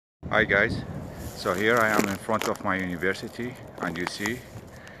Hi guys, so here I am in front of my university and you see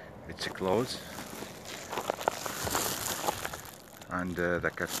it's closed, and the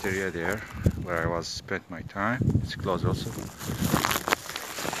cafeteria there where I was spent my time, it's closed also.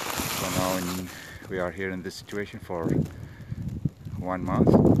 So now we are here in this situation for 1 month,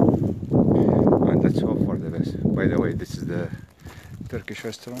 and let's hope for the best. By the way, this is the Turkish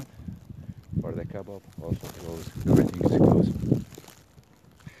restaurant for the kebab, also closed. Everything is closed.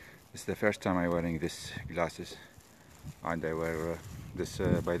 It's the first time I'm wearing these glasses, and I wear this.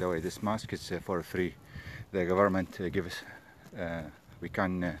 By the way, this mask is for free. The government gives. We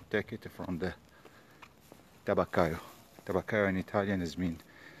can take it from the tabaccaio. Tabaccaio in Italian is mean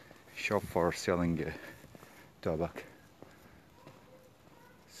shop for selling tobacco.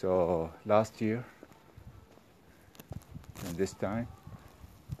 So last year, and this time,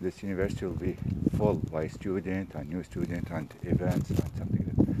 this university will be full by students and new students and events and something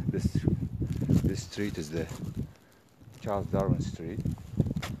like that. This street is the Charles Darwin Street,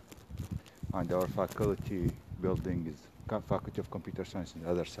 and our faculty building is Faculty of Computer Science on the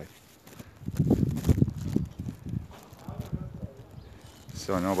other side.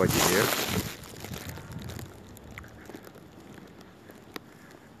 So nobody here.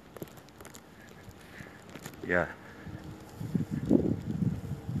 Yeah.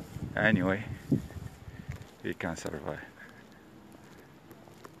 Anyway, we can survive.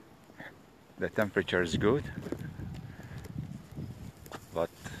 The temperature is good, but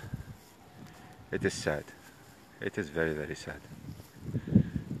it is sad. It is very, very sad.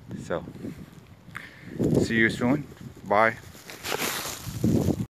 So, see you soon. Bye.